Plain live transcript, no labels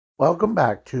Welcome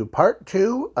back to part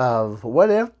 2 of What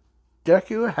If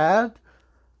Deku had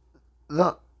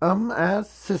the as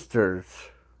sisters,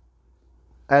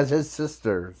 as his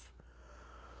sisters.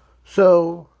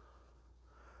 So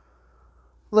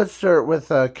let's start with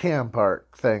a camp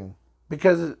arc thing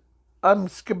because I'm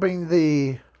skipping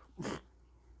the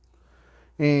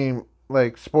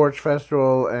like sports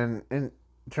festival and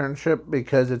internship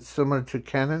because it's similar to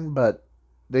canon, but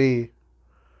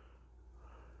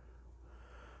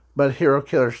Hero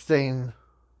Killer Stain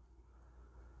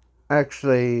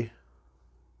actually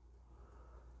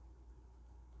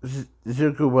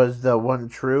Zuko was the one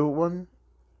true one.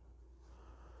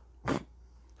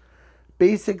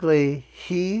 Basically,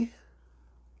 he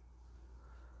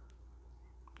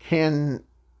can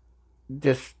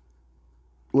just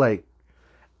like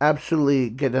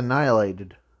absolutely get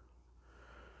annihilated.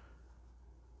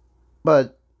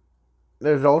 But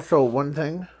there's also one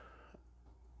thing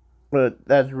but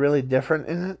that's really different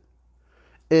in it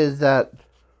is that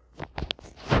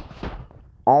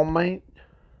All Might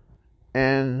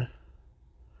and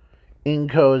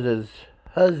Inko's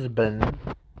husband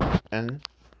and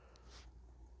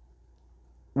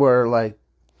were like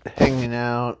hanging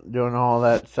out, doing all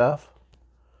that stuff,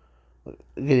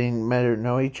 getting better to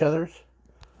know each other's.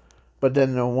 But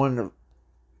then the one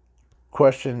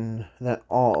question that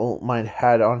All Might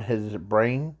had on his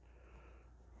brain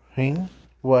thing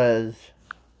was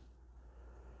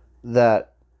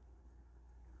that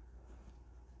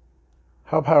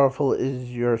how powerful is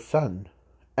your son?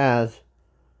 As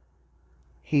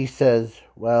he says,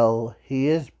 well, he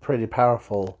is pretty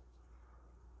powerful.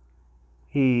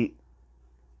 He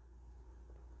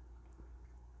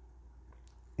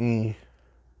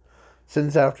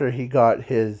since after he got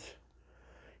his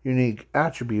unique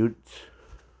attributes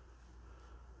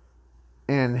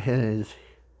and his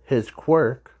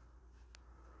quirk,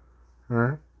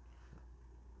 right?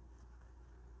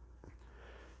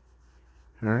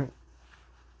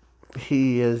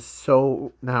 He is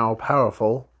so now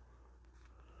powerful.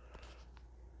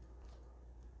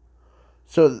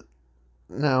 So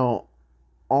now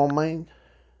All Might,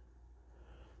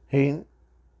 he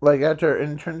like after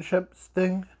internships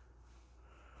thing,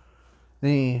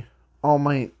 the All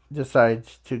Might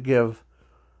decides to give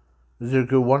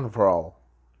Zuko One for All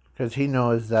because he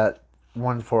knows that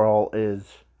One for All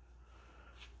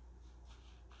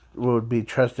would be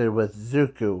trusted with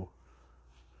Zuko.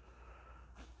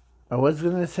 I was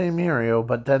gonna say Mirio,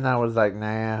 but then I was like,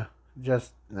 nah,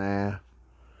 just nah.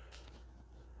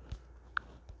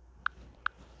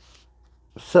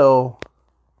 So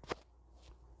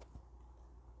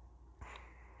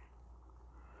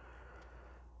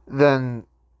then,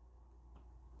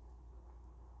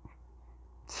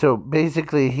 so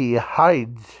basically, he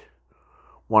hides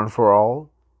One for All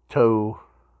to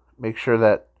make sure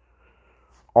that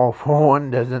All for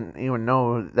One doesn't even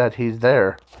know that he's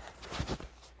there.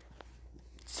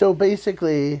 So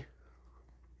basically,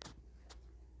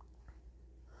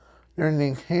 during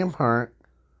the Hamheart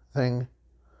thing,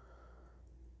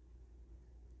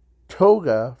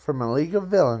 Toga from A League of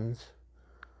Villains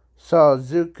saw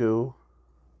Zuko,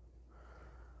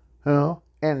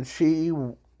 and she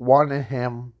wanted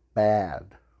him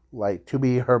bad, like to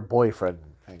be her boyfriend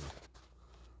thing.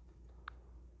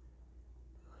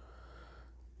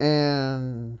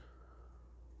 And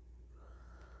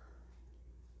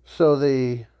so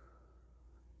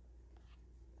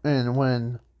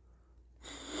when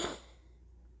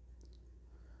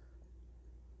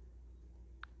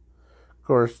of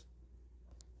course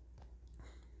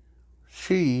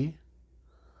she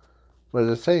was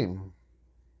the same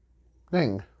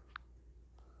thing.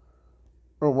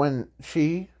 Or when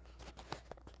she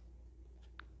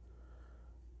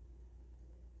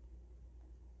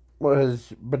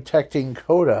was protecting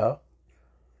Koda,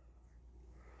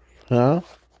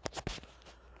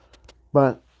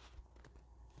 but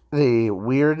the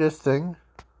weirdest thing,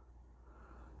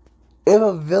 if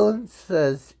a villain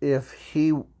says if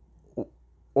he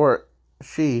or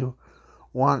she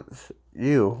wants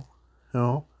you,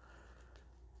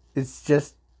 it's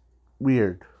just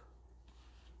weird.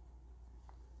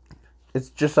 It's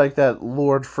just like that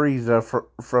Lord Frieza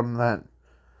from that.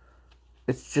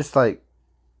 It's just like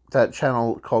that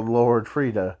channel called Lord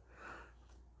Frieza.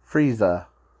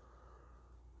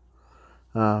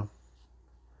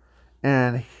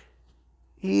 And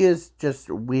he is just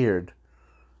weird.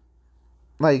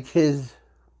 Like the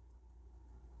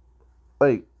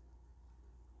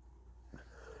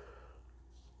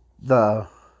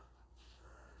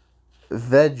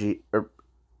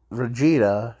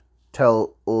Vegeta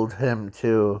told him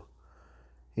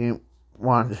he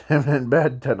wanted him in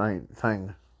bed tonight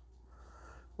thing.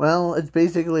 Well, it's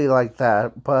basically like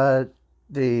that, but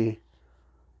of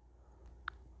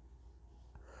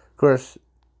course,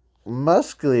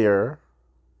 Musclier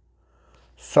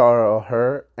saw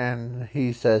her and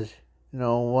he says, you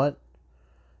know what?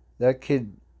 That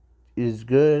kid is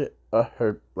good.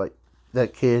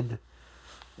 That kid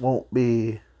won't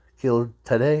be killed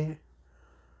today.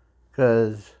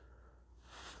 Because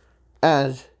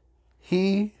as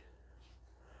he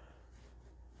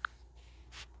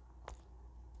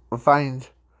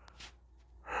finds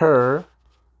her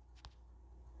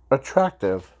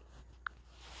attractive.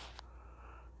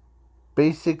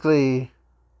 Basically,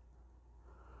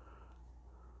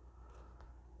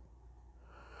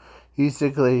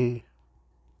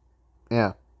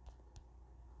 yeah.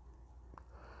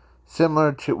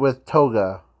 Similar to with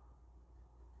Toga.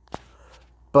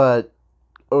 But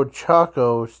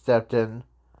Ochako stepped in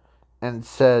and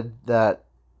said that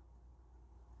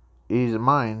he's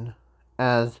mine,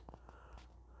 as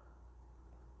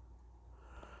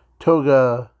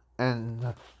Toga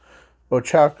and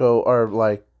Ochako are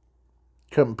like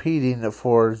competing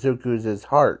for Zuku's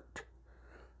heart.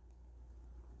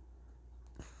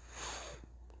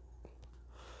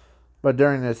 But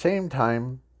during the same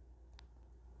time,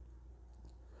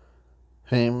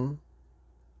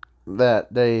 that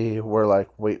they were like,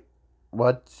 wait,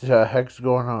 what the heck's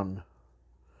going on?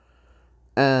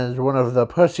 As one of the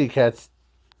pussycats,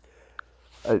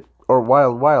 or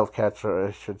wildcats,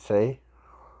 I should say,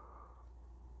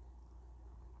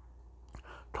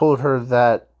 told her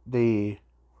that the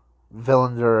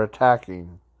villains are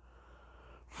attacking.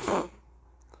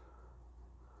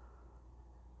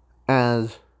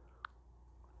 As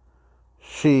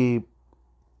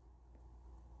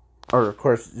of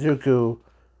course, Zuko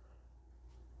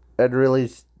had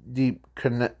really deep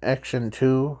connection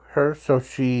to her, so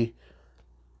he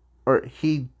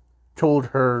told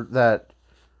her that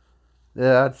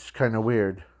that's kind of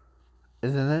weird,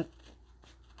 isn't it?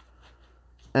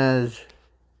 As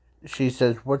she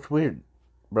says, what's weird,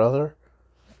 brother?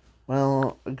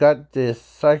 Well, I got this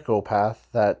psychopath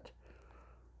that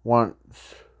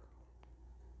wants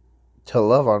to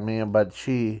love on me, but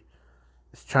she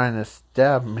is trying to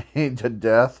stab me to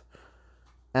death.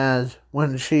 As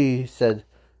when she said,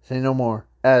 say no more,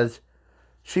 as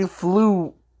she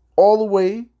flew all the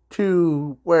way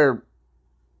to where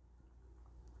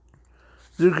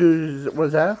Zuko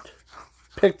was at,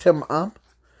 picked him up,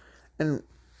 and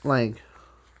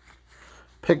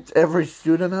picked every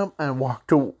student up and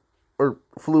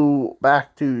flew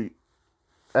back to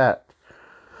that.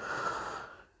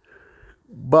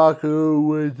 Baku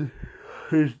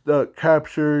was not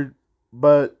captured,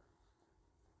 but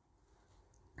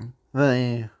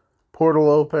the portal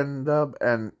opened up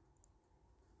and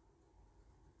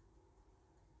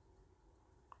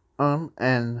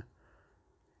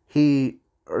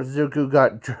Zuko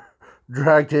got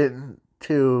dragged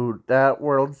into that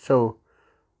world. So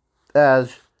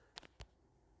as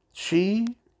she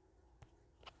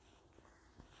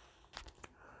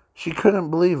couldn't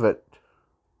believe it.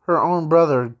 Her own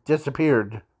brother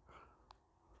disappeared.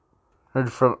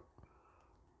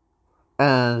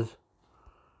 As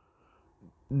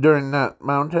during that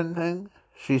mountain thing,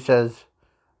 she says,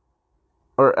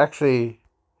 or actually,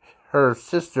 her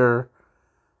sister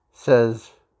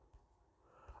says,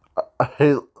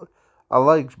 I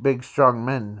like big, strong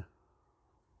men.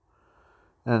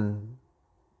 And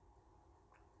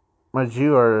but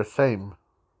you are the same.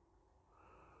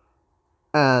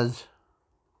 As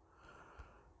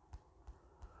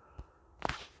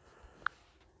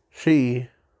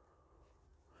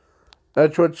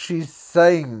that's what she's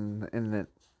saying in it.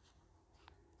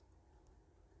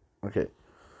 Okay.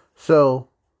 So,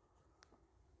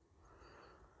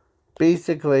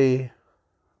 basically,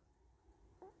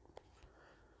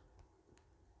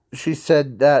 she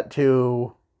said that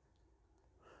to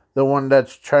the one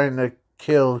that's trying to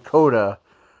kill Koda.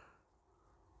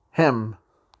 Him.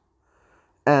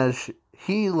 As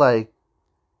he, of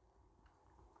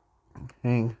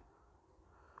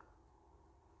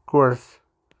course,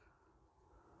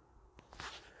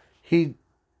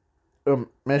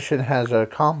 mission has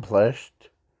accomplished.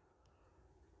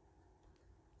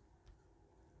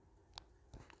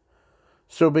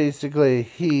 So basically,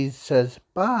 he says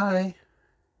bye.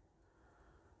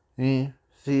 See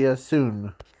you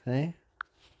soon. Okay?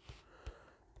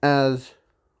 As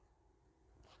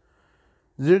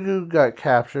Zuko got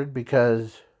captured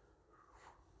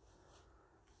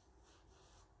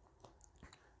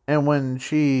and when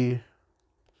she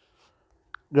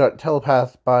got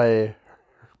telepathed by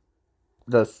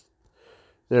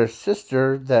their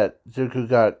sister that Zuko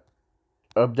got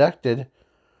abducted,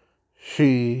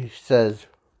 she says,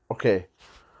 okay.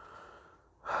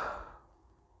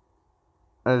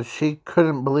 And she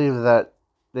couldn't believe that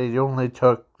they only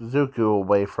took Zuko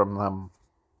away from them.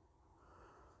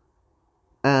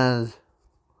 As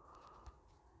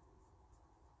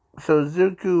so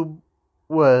Zuko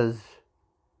was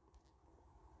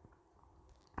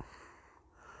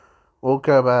woke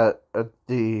up at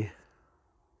the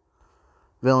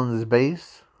villain's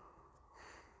base.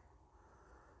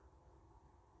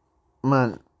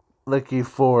 Lucky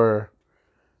for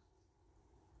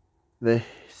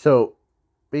so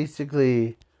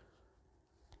basically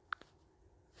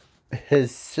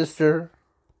his sister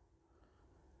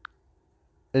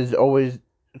is always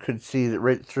could see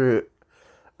right through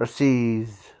or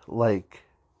sees like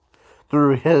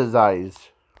through his eyes.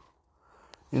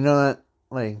 You know that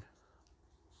like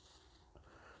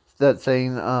that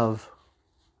saying of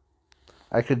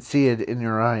I could see it in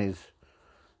your eyes,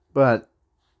 but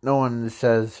no one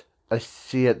says I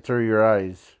see it through your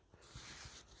eyes.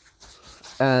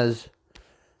 As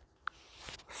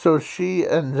so she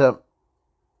ends up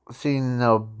seeing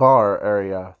the bar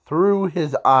area through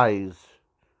his eyes.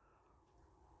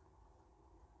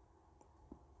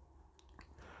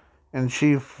 And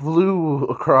she flew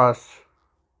across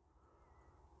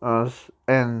us,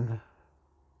 and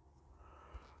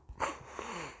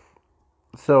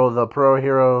so the pro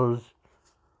heroes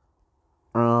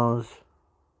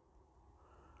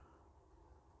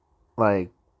like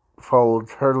followed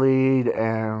her lead,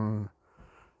 and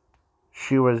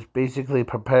she was basically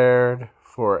prepared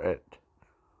for it.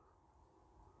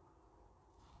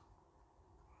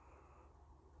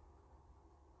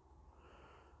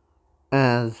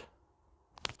 As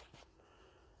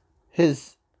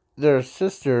their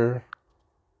sister,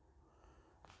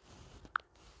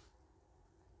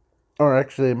 or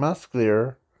actually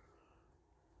Musclear,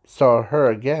 saw her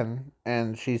again,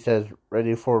 and she says,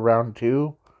 "Ready for round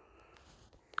 2?"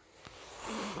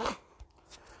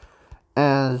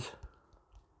 As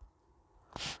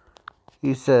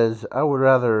he says, "I would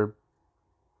rather.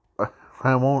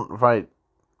 I won't fight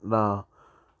the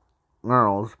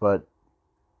girls, but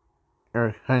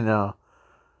you're kind of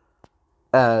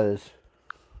as."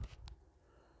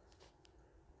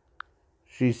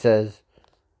 She says,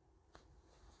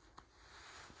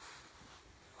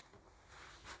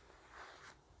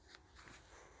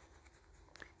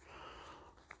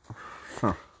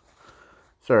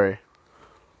 sorry.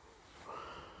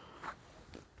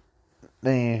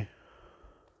 They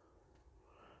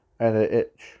had an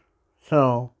itch.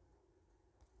 So,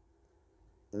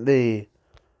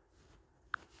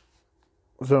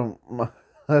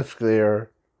 Musclear,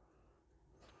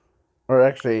 or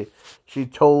actually, she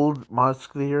told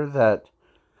Musclear that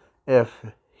if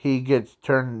he gets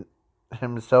turned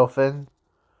himself in,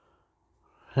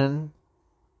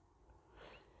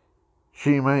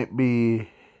 she might be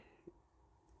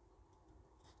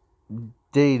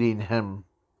dating him.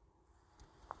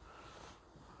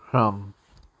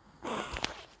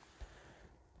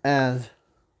 As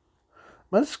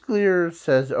Musclear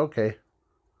says, okay.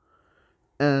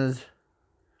 As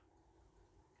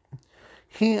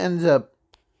he ends up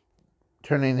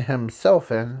turning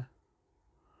himself in,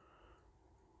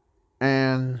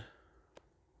 and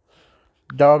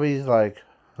Dobby's like,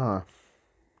 huh,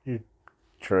 you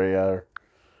traitor.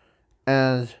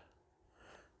 As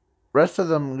rest of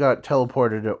them got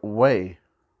teleported away.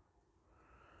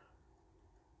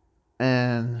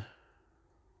 And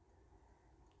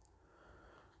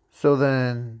so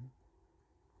then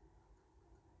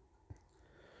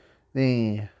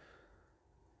their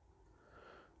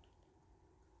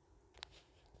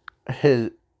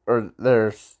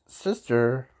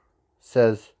sister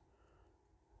says,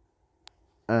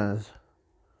 as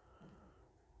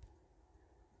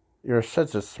you're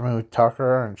such a smooth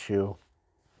talker, aren't you?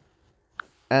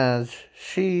 As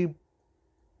she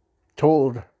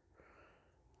told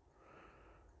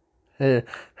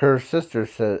her sister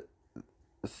said,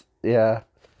 yeah,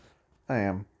 I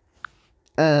am.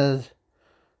 As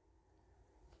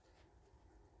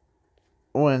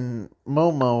when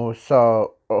Momo saw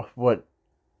what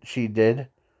she did,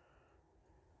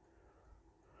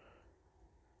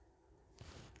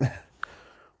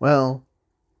 well,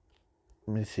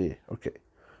 let me see. Okay.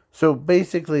 So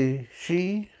basically,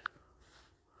 she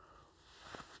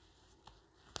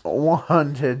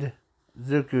wanted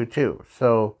Zuko too.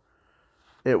 So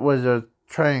it was a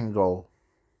triangle,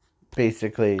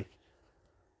 basically,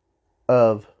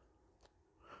 of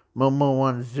Momo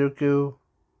wants Zuko,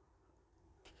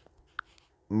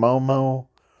 Momo,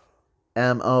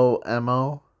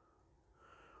 M-O,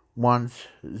 wants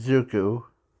Zuko,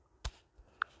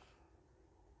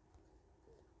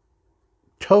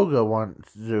 Toga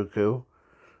wants Zuko.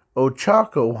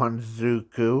 Ochako wants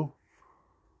Zuko.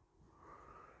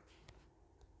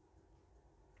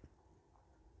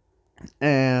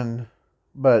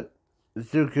 But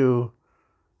Zuko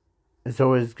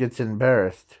always gets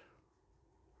embarrassed.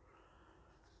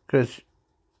 Because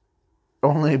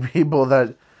only people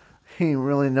that he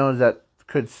really knows that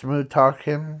could smooth talk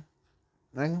him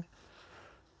thing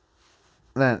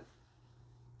that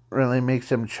really makes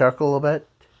him chuckle a bit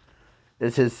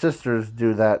is his sisters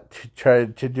do that, to try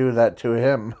to do that to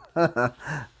him.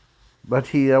 But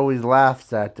he always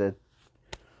laughs at it.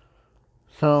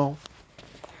 So,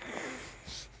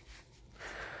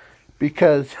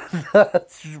 because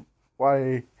that's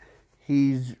why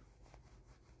he's,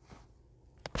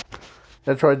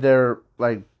 that's why they're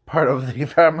like part of the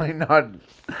family, not.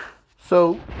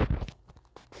 So,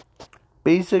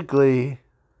 basically,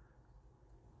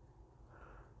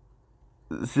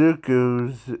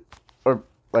 Zuko's, or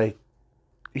like,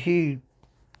 he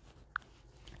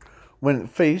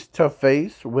went face to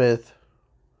face with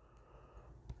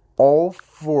all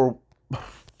for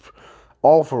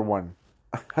one.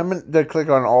 I meant to click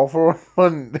on all for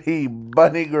one. The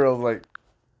bunny girl's like,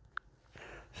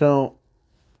 so,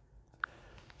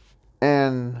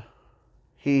 and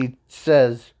he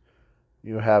says,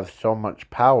 "You have so much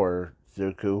power,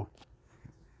 Zuko.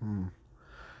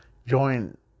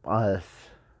 Join us,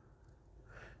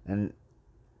 and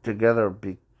together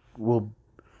we'll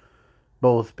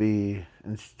both be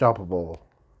unstoppable."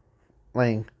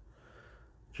 Like,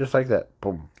 just like that.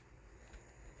 Boom.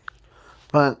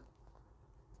 But,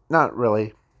 not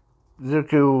really.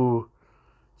 Zuko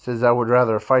says, "I would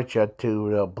rather fight you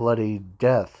to a bloody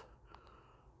death."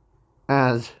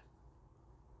 As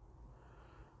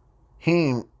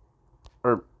he,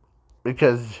 or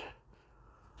because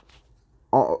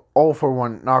all for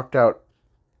one knocked out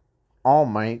All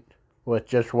Might with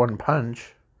just one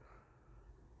punch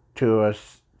to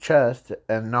his chest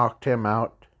and knocked him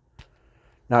out.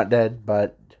 Not dead,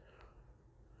 but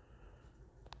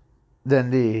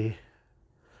then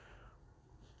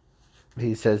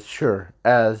he says, "Sure."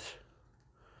 As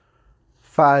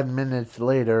 5 minutes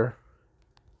later,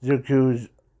 Zuko's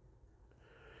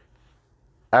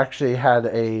actually had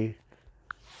a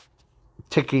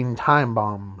ticking time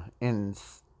bomb in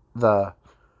the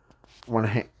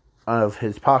one of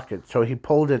his pocket. So he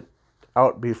pulled it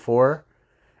out before,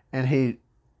 and he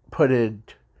put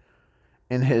it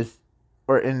in his,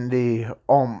 or in the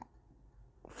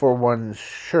for one's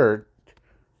shirt,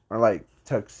 or like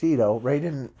tuxedo, right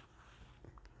in,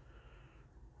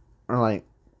 or like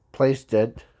placed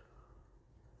it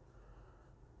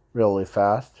really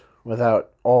fast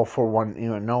without all for one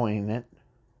even knowing it.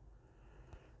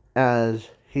 As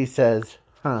he says,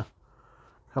 "Huh,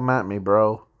 come at me,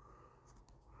 bro."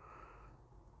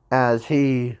 As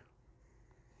he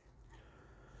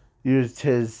used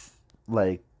his,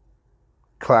 like,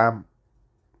 clamp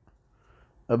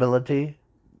ability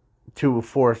to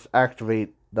force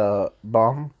activate the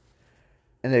bomb,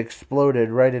 and it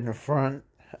exploded right in front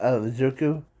of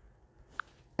Zuko,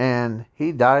 and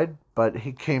he died, but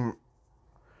he came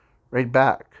right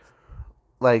back.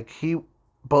 Like,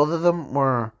 both of them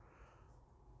were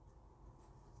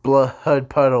blood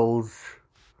puddles.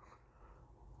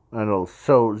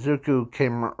 So Zuko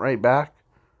came right back.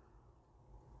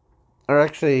 Or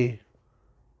actually,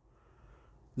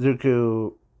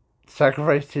 Zuko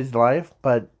sacrificed his life,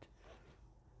 but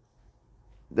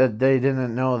that they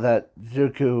didn't know that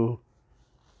Zuko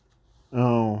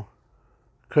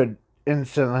could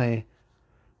instantly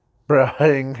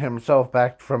bring himself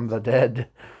back from the dead.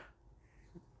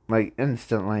 Like,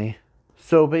 instantly.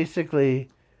 So basically,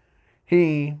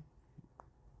 he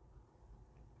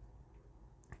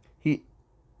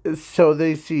so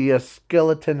they see a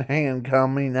skeleton hand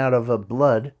coming out of the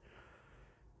blood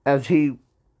as he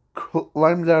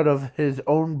climbs out of his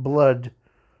own blood,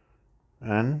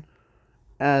 and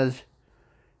as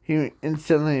he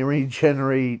instantly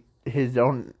regenerate his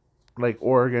own, like,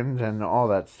 organs and all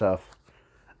that stuff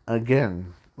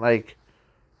again. Like,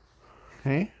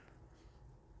 okay,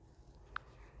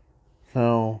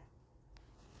 so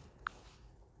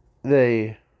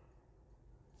they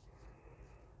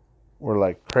were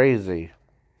like crazy.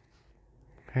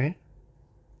 Okay,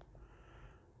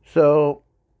 so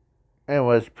it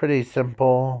was pretty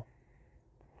simple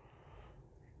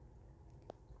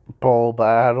bull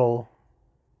battle,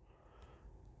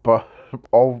 but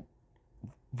all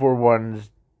for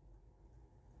one's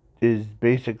is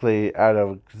basically out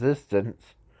of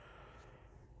existence,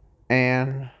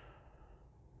 and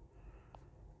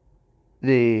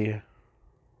the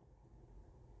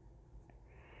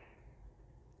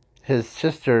his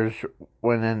sisters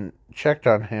went and checked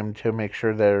on him to make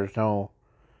sure there's no,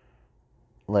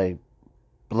 like,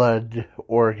 blood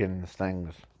organs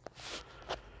things.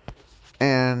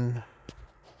 And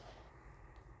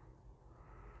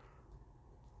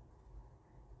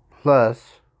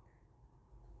plus,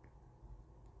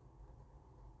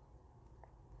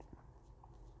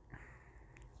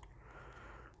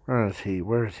 where is he?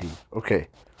 Where is he? Okay.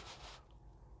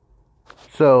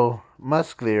 So,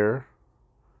 Musclear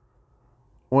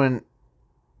went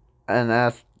and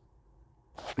asked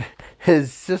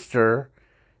his sister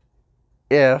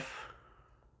if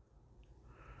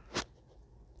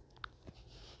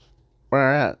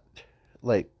we're at,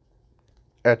 like,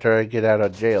 after I get out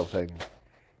of jail thing.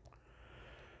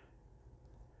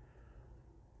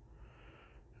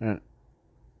 And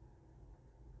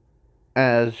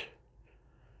as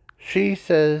she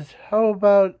says, how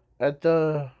about at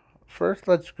the first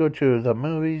let's go to the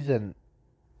movies and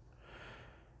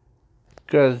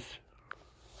cause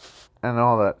and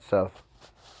all that stuff.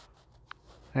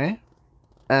 Okay?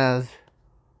 As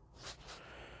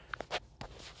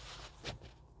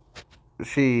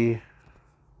she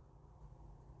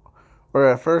or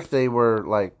at first they were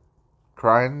like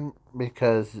crying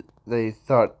because they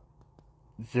thought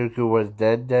Zuko was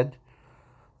dead,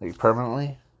 like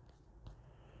permanently.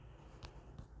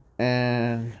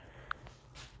 And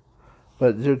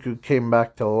but Zuko came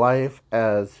back to life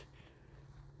as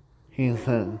he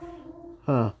said,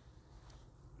 huh,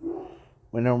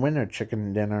 winner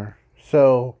chicken dinner.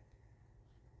 So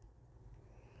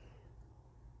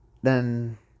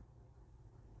then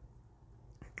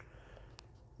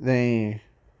they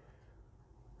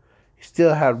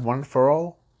still had one for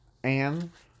all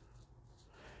and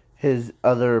his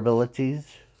other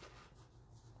abilities.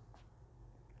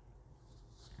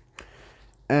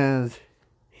 And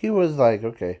he was like,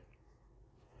 okay.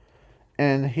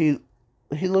 And he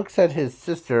looks at his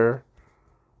sister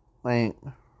like,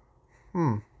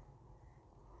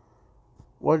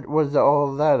 what was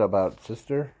all that about,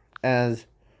 sister? As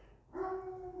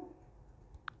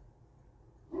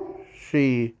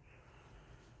she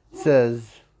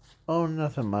says, oh,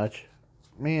 nothing much.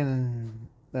 Me and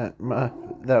that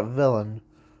villain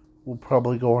will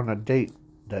probably go on a date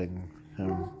thing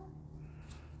soon.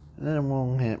 And then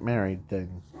we'll get married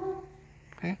thing.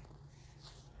 Okay?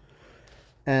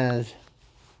 As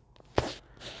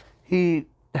he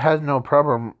has no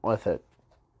problem with it.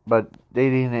 But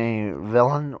dating a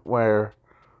villain where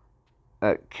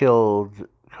that killed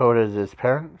Koda's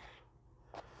parents?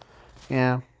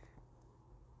 Yeah.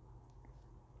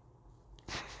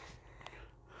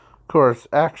 Of course,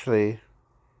 actually,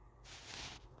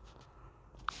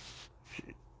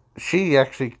 she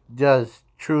actually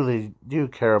truly do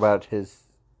care about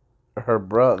her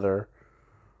brother.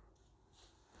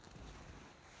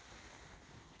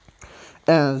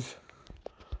 As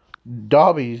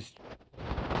Dobby's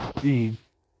he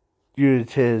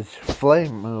used his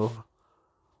flame move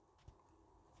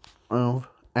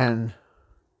and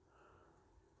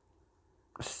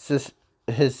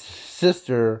his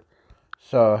sister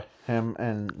saw him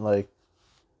and like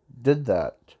did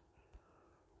that.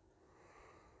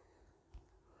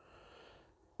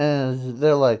 And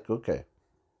they're like, okay.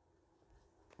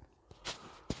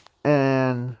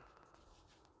 And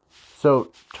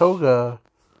so Toga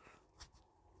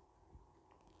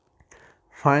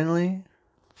finally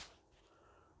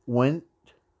went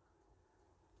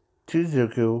to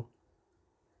Zuko,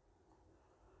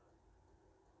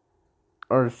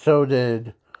 or so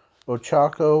did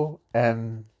Ochako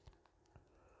and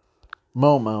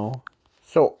Momo.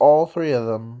 So all three of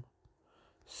them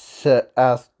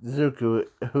asked Zuko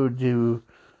who do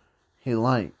he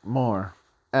like more,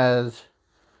 as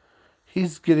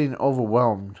he's getting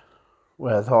overwhelmed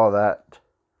with all that.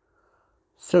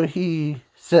 So he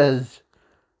says,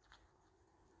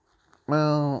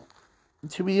 well,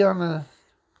 to be honest,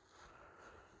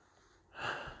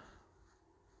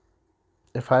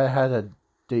 if I had to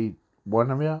date one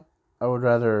of you, I would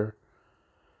rather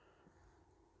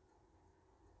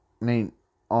meet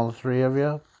all three of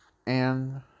you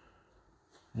and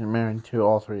you're married to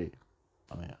all three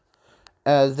of you.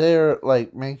 As they're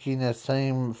like making the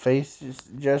same face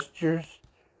gestures.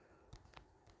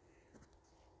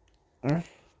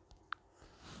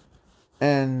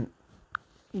 And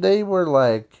they were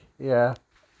like, yeah.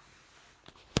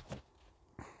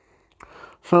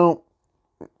 So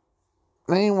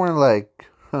they were like,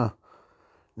 huh,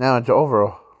 now it's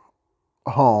over.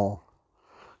 Oh.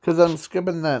 Because I'm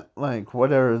skipping that, like,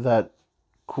 whatever that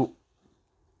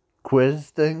quiz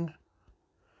thing.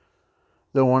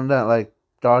 The one that, like,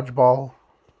 dodgeball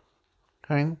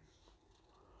kind.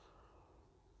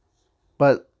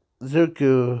 But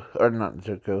Zuko, or not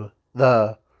Zuko,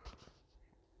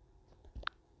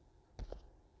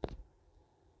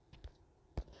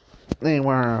 they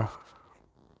were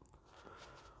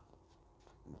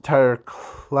entire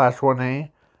Class 1A,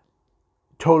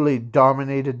 totally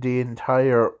dominated the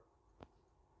entire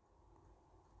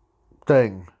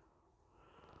thing.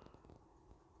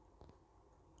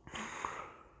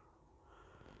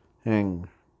 And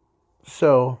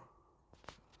so,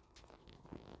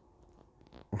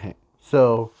 okay,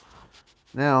 so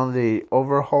now the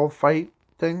overhaul fight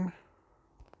thing.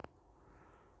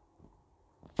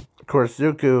 Of course,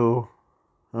 Zuko,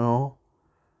 oh,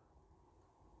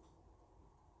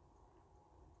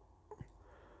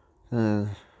 says,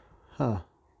 huh,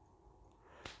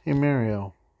 hey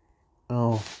Mario,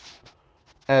 oh,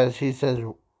 as he says,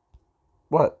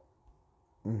 what?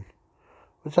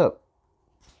 What's up?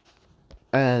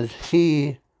 As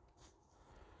he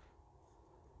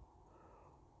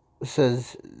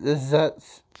says, does that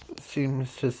seem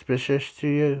suspicious to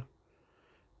you?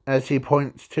 As he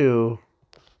points to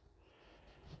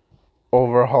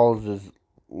Overhaul's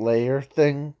lair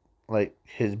thing, like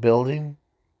his building.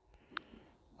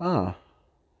 Ah,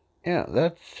 yeah,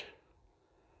 that's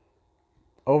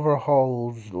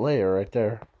Overhaul's lair right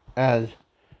there. As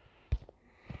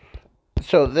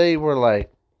so they were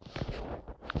like,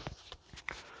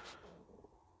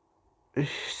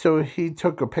 so he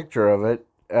took a picture of it.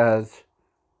 As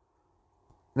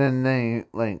then they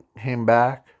like came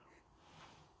back,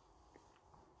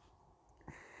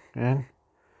 and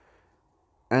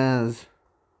as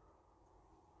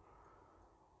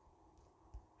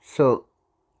so,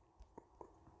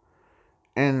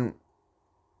 and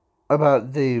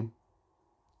about the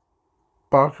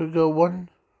Bakugo one,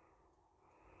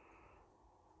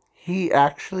 he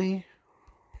actually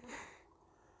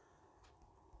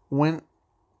went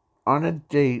on a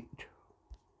date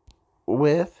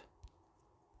with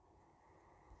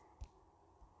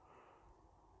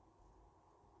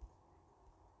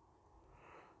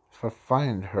if I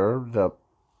find her, the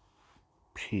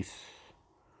piece,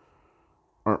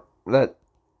 or that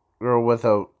girl with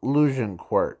a illusion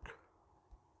quirk.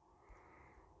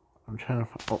 I'm trying to.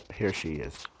 Oh, here she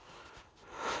is.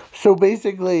 So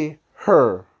basically,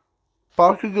 her.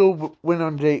 Bakugo went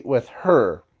on a date with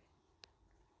her.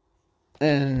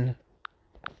 And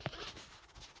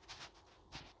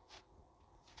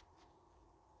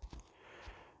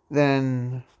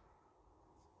then.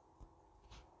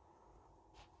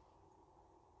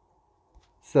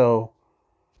 So.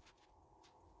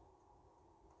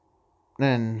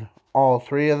 Then all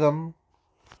three of them,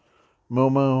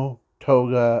 Momo,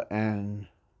 Toga, and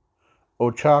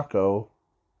Ochako,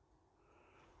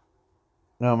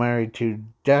 now married to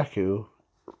Deku,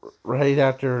 right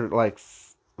after, like,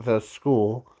 the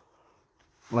school.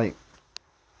 Like,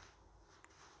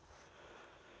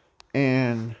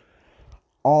 and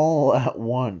all at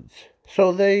once.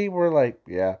 So they were like,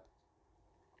 yeah.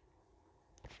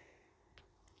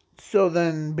 So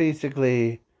then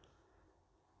basically,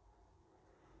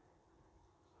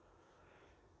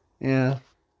 yeah.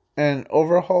 And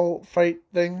overhaul fight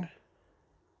thing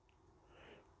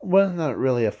was not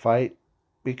really a fight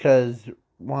because,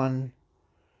 one,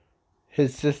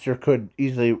 his sister could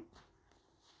easily,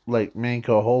 like, make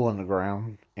a hole in the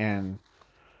ground and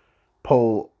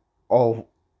pull all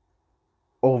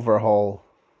overhaul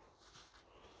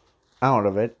out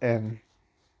of it and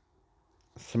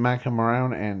smack him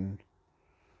around and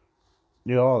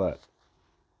do all that.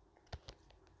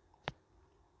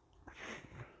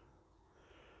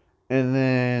 And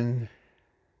then,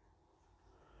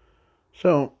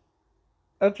 so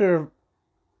after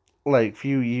like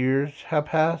few years have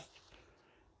passed,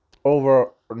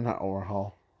 not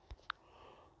overhaul,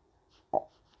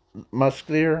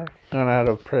 Musclear got out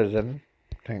of prison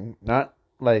thing, not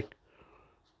like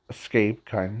escape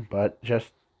kind, but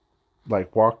just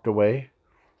like walked away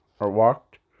or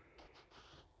walked,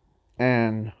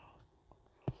 and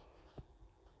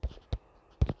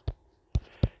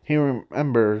he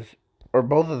remembers, or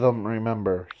both of them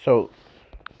remember. So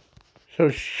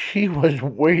she was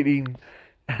waiting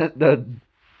at the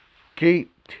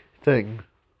gate thing.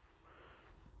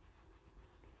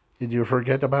 Did you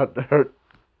forget about her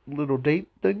little date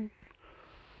thing?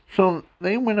 So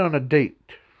they went on a date.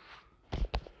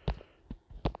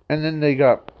 And then they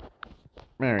got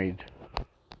married.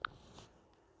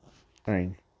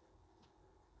 Married.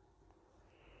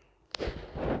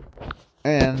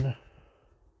 And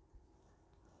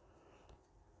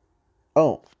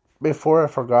oh, before I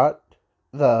forgot,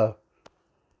 the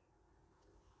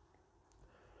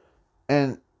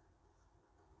and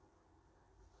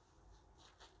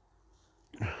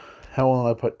how will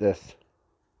I put this?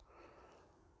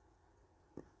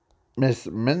 Miss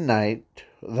Midnight,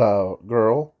 the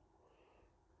girl,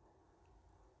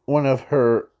 one of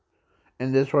her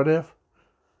in this what if,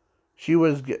 she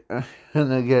was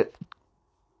gonna get.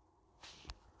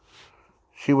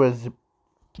 She was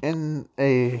in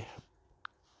a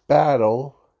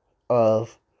battle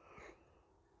of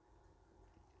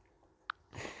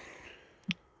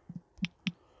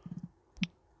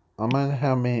I'm gonna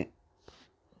have me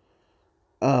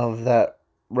of that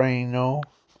Reno.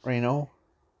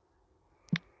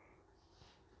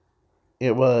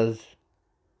 It was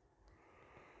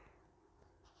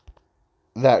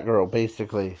that girl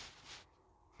basically.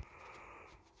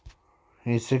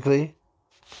 Basically.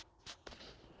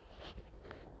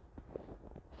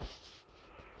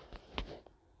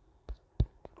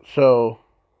 So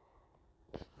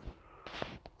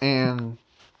and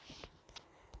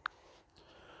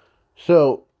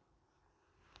so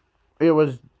it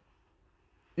was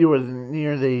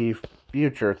near the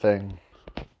future thing.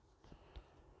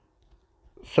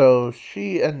 So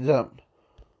she ends up,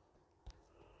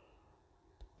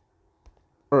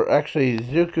 or actually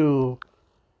Zuko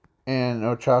and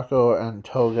Ochako and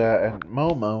Toga and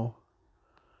Momo,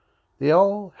 they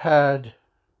all had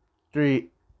three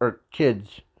or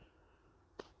kids.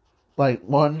 Like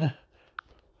one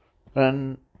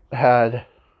had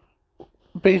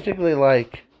basically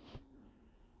like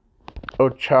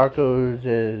Ochako's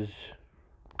is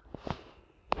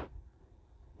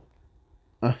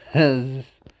his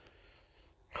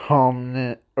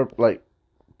calmness or like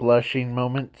blushing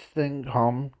moments thing,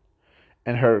 calm,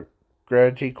 and her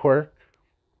gravity quirk,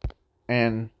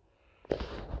 and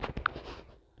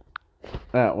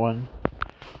that one.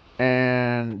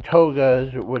 And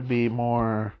Toga's would be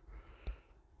more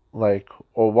like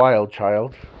a wild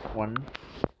child one.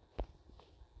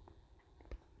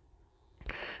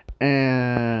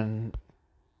 And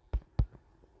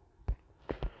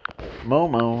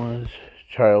Momo's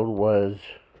child was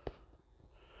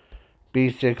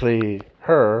basically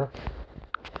her.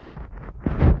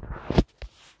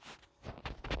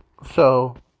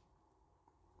 So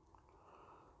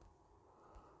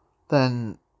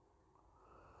then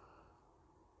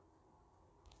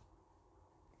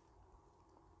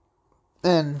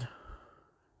then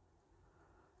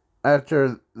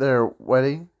after their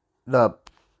wedding, the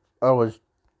I was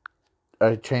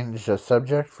I changed the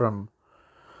subject from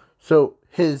so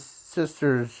his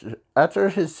sister's after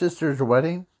his sister's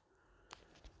wedding,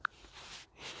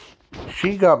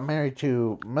 she got married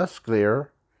to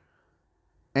Musclier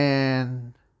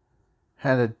and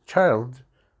had a child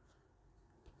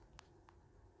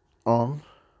on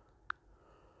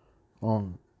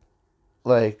on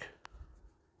like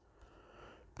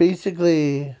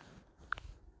basically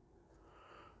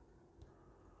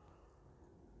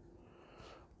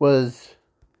was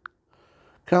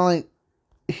kind of like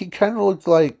he kind of looked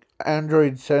like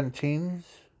Android 17's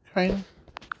kind,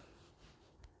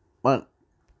 but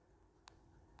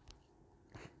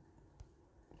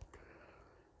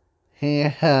he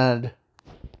had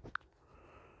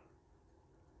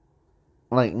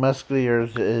like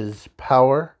Musclier's is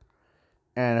power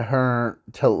and her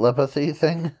telepathy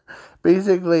thing.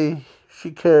 Basically,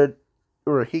 she could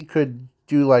or he could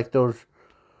do like those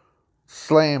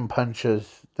slam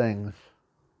punches things.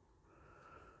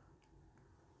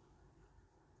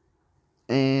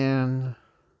 And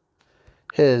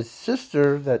his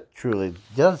sister, that truly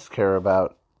does care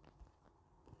about,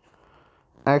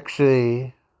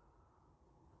 actually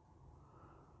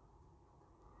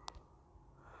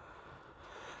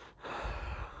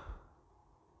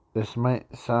this might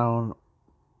sound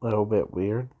a little bit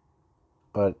weird,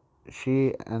 but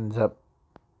she ends up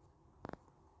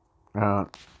uh,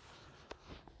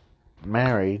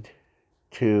 married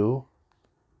to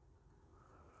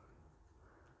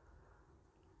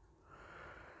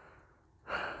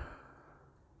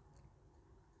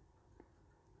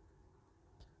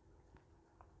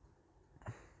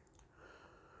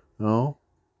no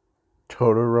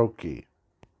Todoroki.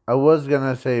 I was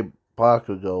gonna say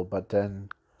Bakugo, but then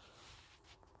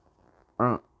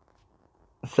uh,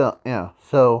 so yeah,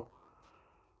 so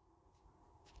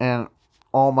and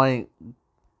All Might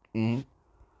Inc.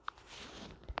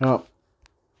 Oh,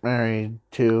 married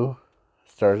to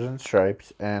Stars and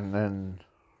Stripes, and then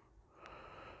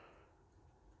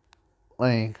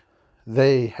like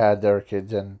they had their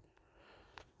kids, and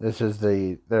this is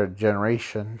their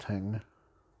generation thing,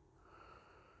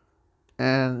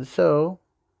 and so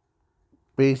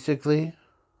basically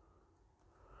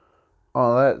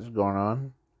all that's going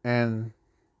on, and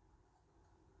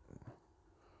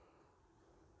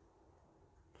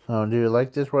so do you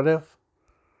like this? What if?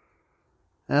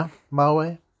 Yeah, by the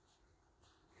way.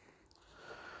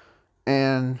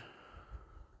 And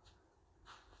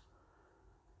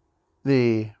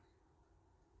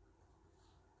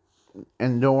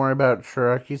don't worry about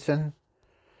Shiraki-san.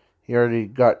 He already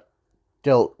got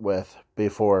dealt with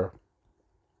before.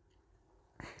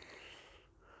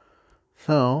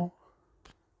 So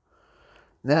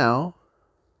now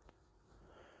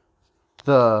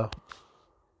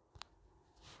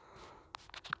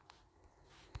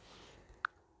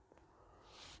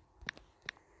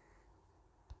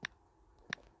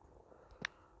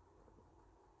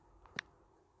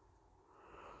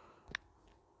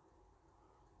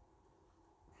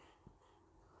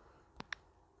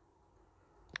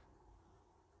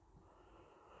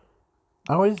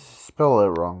I always spell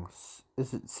it wrong.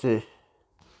 Is it C?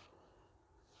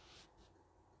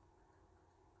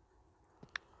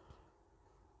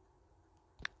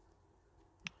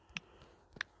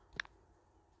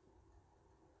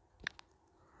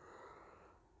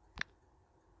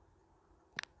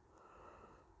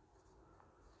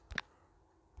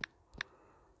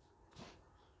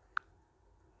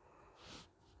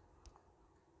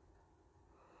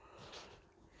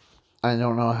 I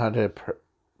don't know how to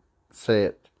say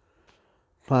it,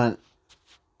 but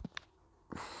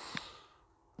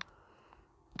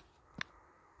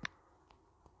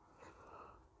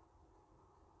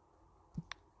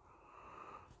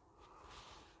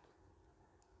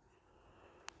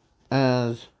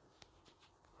as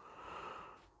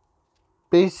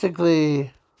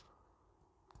basically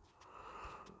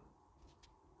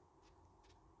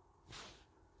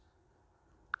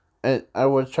I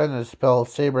was trying to spell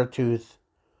saber tooth.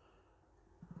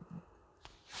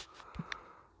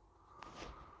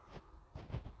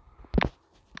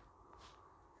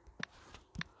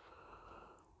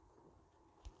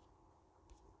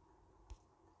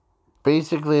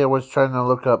 Basically, I was trying to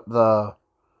look up the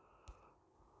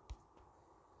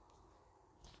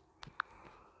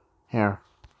here.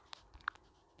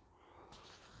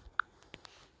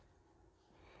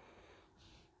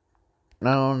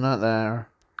 No, not there.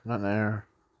 Not there.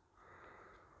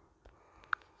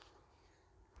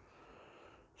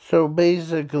 So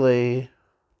basically,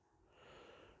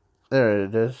 there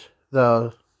it is.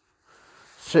 The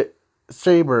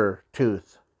saber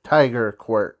tooth tiger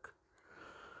quirk.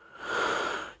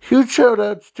 Huge shout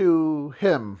outs to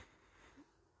him.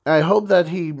 I hope that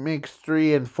he makes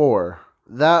 3 and 4.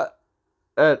 That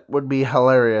would be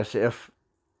hilarious if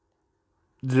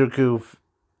Zuko.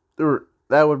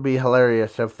 That would be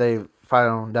hilarious if they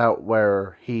found out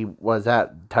where he was at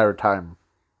the entire time.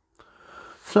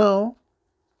 So,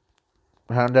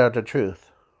 found out the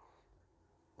truth.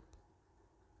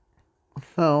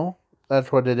 So,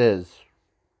 that's what it is.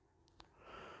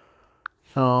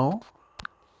 So,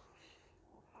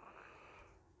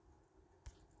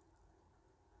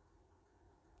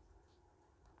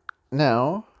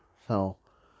 now,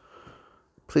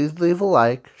 please leave a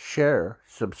like, share,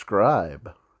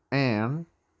 subscribe, and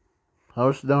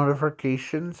post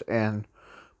notifications, and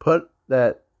put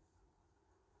that,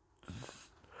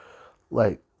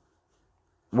 like,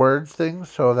 words thing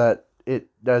so that it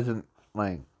doesn't,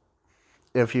 like,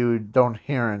 if you don't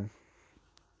hear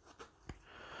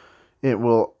it, it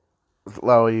will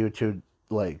allow you to,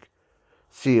 like,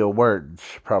 see a words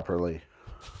properly.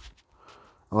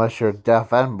 Unless you're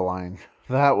deaf and blind.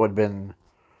 That would have been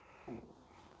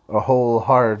a whole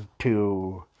hard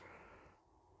to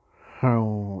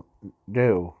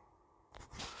do.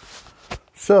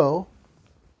 So,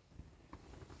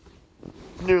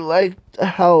 you like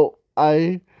how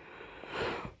I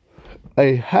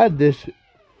had this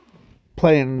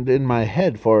planned in my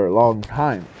head for a long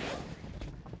time.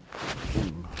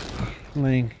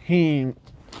 Like,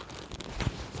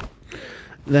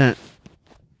 that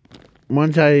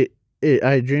once I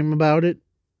dream about it,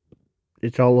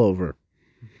 it's all over.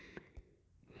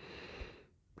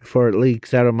 Before it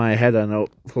leaks out of my head and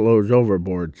flows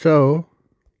overboard. So,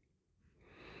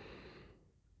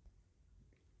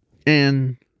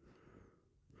 and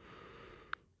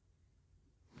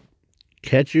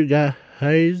catch you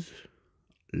guys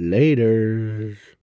later.